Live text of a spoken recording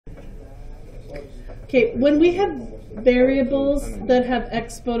Okay, when we have variables that have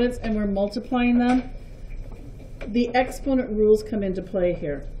exponents and we're multiplying them, the exponent rules come into play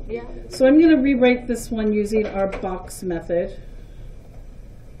here. Yeah. So I'm going to rewrite this one using our box method.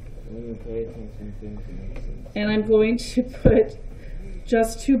 And I'm going to put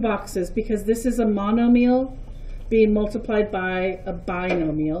just 2 boxes because this is a monomial being multiplied by a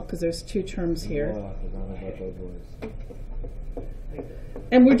binomial because there's 2 terms here.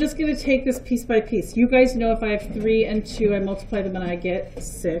 And we're just going to take this piece by piece. You guys know if I have 3 and 2, I multiply them and I get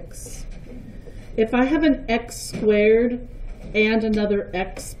 6. If I have an x squared and another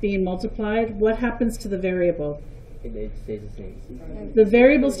x being multiplied, what happens to the variable? It stays the same. The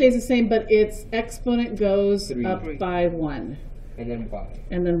variable stays the same, but its exponent goes 3. Up by 1. And then y.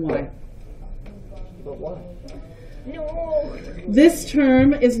 And then y. But why? No. This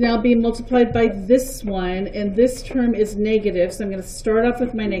term is now being multiplied by this one, and this term is negative, so I'm going to start off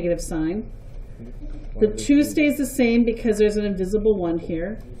with my negative sign. The 2 stays the same because there's an invisible 1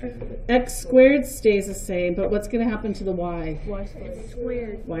 here. X squared stays the same, but what's going to happen to the y? Y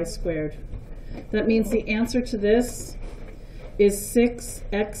squared. Y squared. That means the answer to this is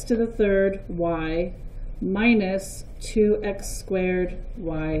 6x to the 3rd y minus 2x squared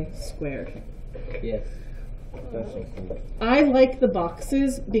y squared. Yes. That's so cool. I like the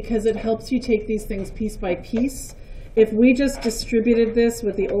boxes because it helps you take these things piece by piece. If we just distributed this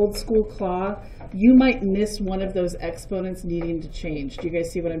with the old school claw, you might miss one of those exponents needing to change. Do you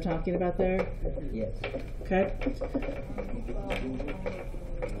guys see what I'm talking about there? Yes. Okay.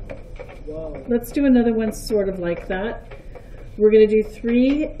 Let's do another one sort of like that. We're going to do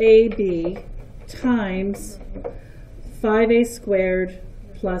 3ab times 5a squared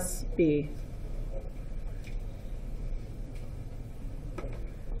plus b.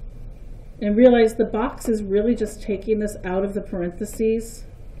 And realize the box is really just taking this out of the parentheses.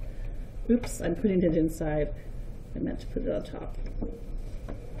 Oops, I'm putting it inside. I meant to put it on top.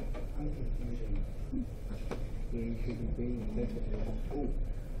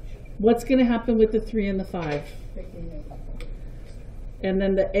 What's going to happen with the 3 and the 5? And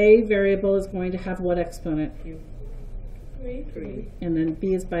then the a variable is going to have what exponent? 3. And then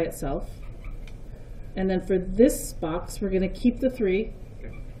b is by itself. And then for this box, we're going to keep the 3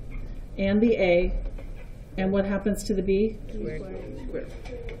 and the a. And what happens to the b? Squared.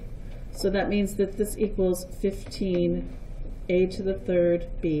 So that means that this equals 15 a to the 3rd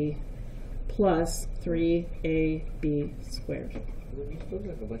b plus 3ab squared. You still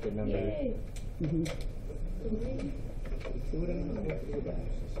have a bunch of numbers. Yay. Mm-hmm. See what I'm going to do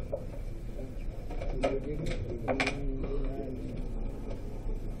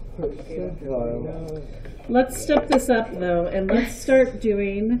about. Let's step this up though, and let's start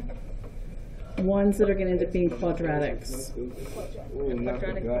doing ones that are going to end up being quadratics.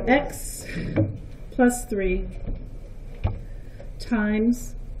 X plus 3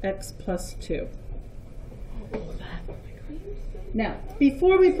 times x plus 2. Now,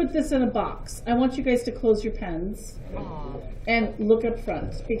 before we put this in a box, I want you guys to close your pens and look up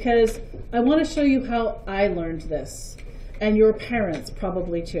front, because I want to show you how I learned this, and your parents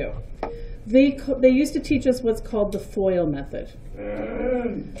probably too. They used to teach us what's called the FOIL method.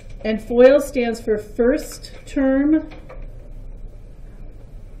 And FOIL stands for first term,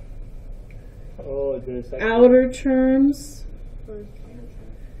 outer terms,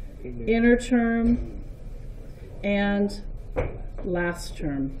 inner term, and last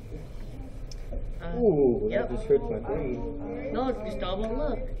term. Ooh, Yep. that just hurts my brain. No, just double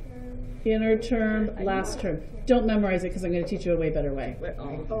look. Inner term, last term. Don't memorize it because I'm going to teach you a way better way.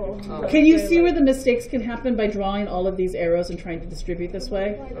 Oh. Can you see where the mistakes can happen by drawing all of these arrows and trying to distribute this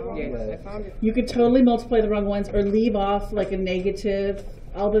way? Yes, I found it. You could totally multiply the wrong ones or leave off like a negative.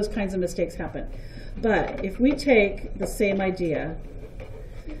 All those kinds of mistakes happen. But if we take the same idea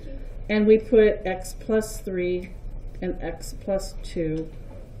and we put x plus 3 and x plus 2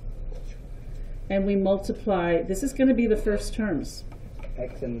 and we multiply, this is going to be the first terms.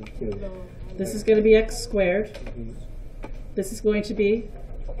 X and 2. This is going to be x squared. This is going to be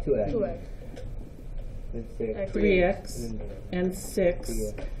 2x. 2x. And 6. 3x and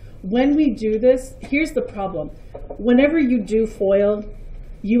 6. When we do this, here's the problem. Whenever you do FOIL,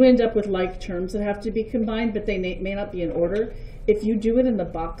 you end up with like terms that have to be combined, but they may not be in order. If you do it in the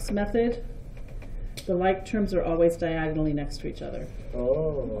box method, the like terms are always diagonally next to each other.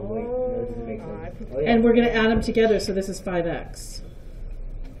 Oh, wait. No, this doesn't make sense. Oh, yeah. And we're going to add them together, so this is 5x.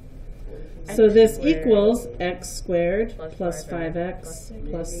 So this equals x squared plus 5x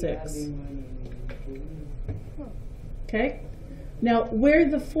plus 6. Okay? Now, where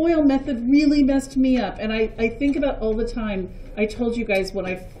the FOIL method really messed me up, and I think about all the time, I told you guys when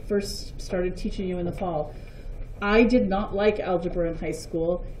I first started teaching you in the fall, I did not like algebra in high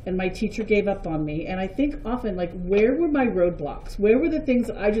school, and my teacher gave up on me. And I think often, like, where were my roadblocks? Where were the things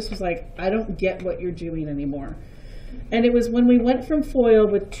that I just was like, I don't get what you're doing anymore? And it was when we went from FOIL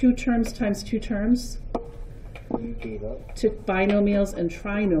with 2 terms times 2 terms You gave up? to binomials and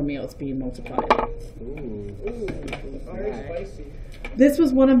trinomials being multiplied. Ooh. Very spicy. This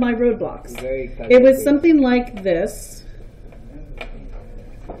was one of my roadblocks. Very It was something like this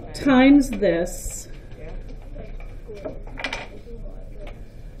times this.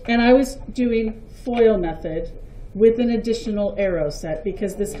 And I was doing FOIL method with an additional arrow set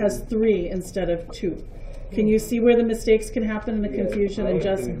because this has 3 instead of 2. Can you see where the mistakes can happen and the confusion and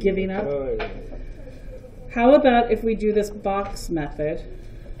just giving up? How about if we do this box method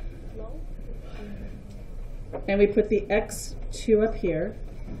and we put the x2 up here?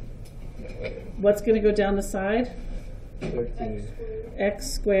 What's going to go down the side? 13.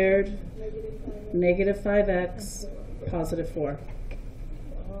 X squared, negative 5x, positive 4.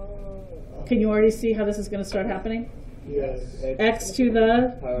 Can you already see how this is going to start happening? Yes. X to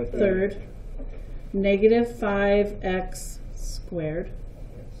the Power third, negative 5x squared,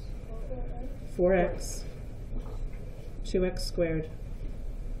 4x, 2x squared,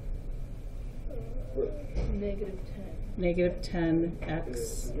 Negative 10. negative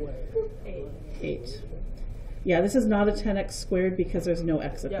 10x, 8. Yeah, this is not a 10x squared because there's no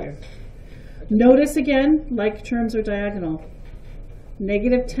x up here. Notice again, like terms are diagonal.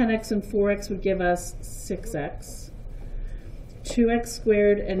 Negative 10x and 4x would give us 6x. 2x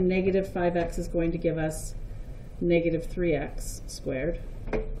squared and negative 5x is going to give us negative 3x squared.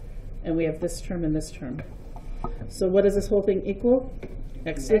 And we have this term and this term. So what does this whole thing equal?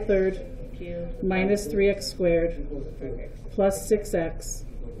 X to the third minus 3x squared plus 6x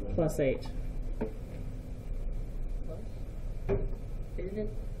plus 8. Isn't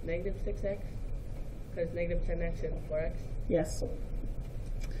it negative 6x? Because negative 10x and 4x? Yes.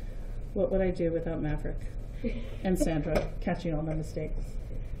 What would I do without Maverick and Sandra catching all my mistakes?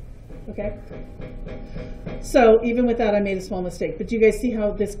 Okay? So even with that, I made a small mistake. But do you guys see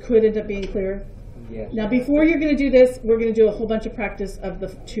how this could end up being clear? Yeah. Now, before you're going to do this, we're going to do a whole bunch of practice of the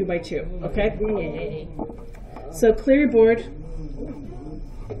 2 by 2. Okay? Yay. So clear your board.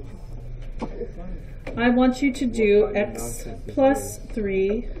 I want you to do x plus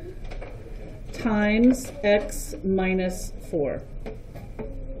 3 times x minus 4.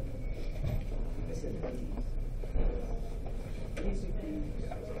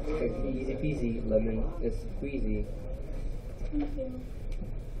 Easy peasy, lemon is squeezy.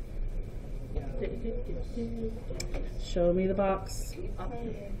 Show me the box.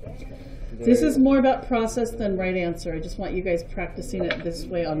 This is more about process than right answer. I just want you guys practicing it this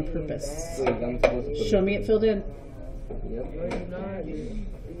way on purpose. Wait, I'm supposed to put Show me it filled in. Yep.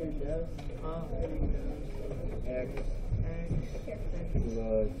 X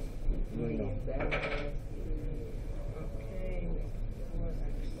plus, no.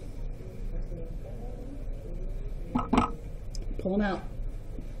 Pull them out.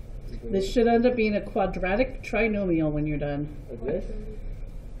 This should end up being a quadratic trinomial when you're done. Like this?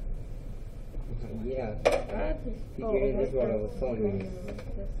 Yeah. See, this is what I was telling you.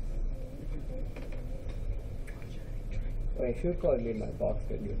 Oh, I should probably made my box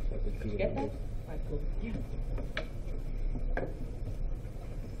bigger so I could see Get it. that? Alright, cool.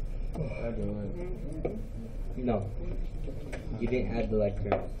 No. You didn't add the like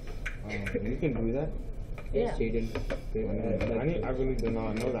terms. You can do that. Yeah. Jaden. I really did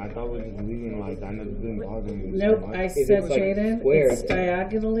not know that. I thought we were just leaving like that and it didn't bother me. Nope, so much. I If said, it's like Jaden, squares, it's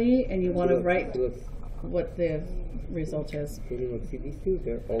diagonally, and you want to write Look, what the result is. look, see these two?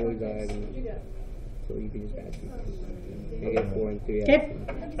 They're always diagonal. So you can just add these two. Negative 4 and 3. Okay,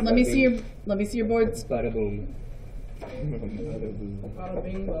 let me see your boards. Bada boom. Bada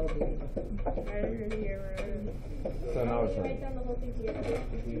bing, bada bing. So now it's right.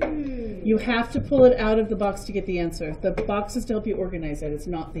 You have to pull it out of the box to get the answer. The box is to help you organize it. It's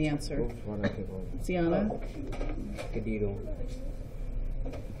not the answer. Oops, what I did wrong. Sienna, Cadito.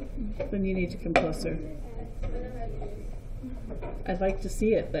 then you need to come closer. I'd like to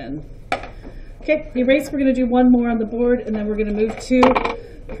see it then. Okay, erase. We're going to do one more on the board, and then we're going to move to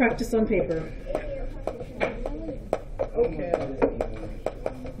practice on paper. Okay.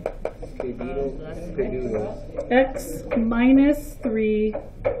 Cadito. Cadoodle. X minus 3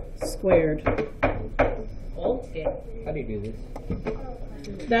 squared. Okay. How do you do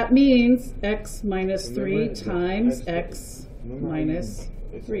this? That means x minus 3 times x minus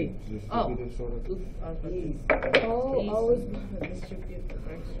It's 3. distributive sort of. Oof, I was about to Oh, I was. distribute the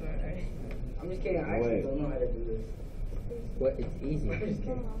next one, right? I'm just kidding. I actually don't know how to do this. What? It's easy.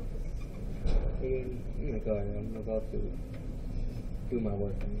 Hey, oh my god, I'm about to do my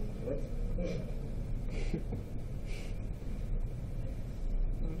work. What?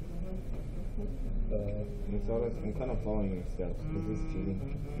 I'm kind of following your steps. Is this cheating?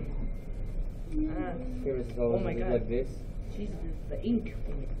 Ah, Here is Oh my God. like this. Jesus, the ink.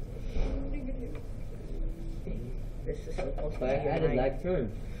 This is supposed to But be I added a like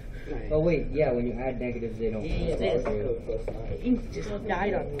terms. Oh wait, yeah, when you add negatives, they don't. Yeah, it is. The ink just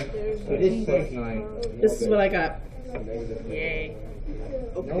died on me. So this plus 9. This is what I got. Yay.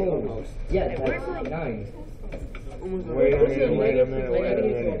 No. Yeah, that's 9. Wait a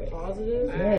minute. Positive? Yeah.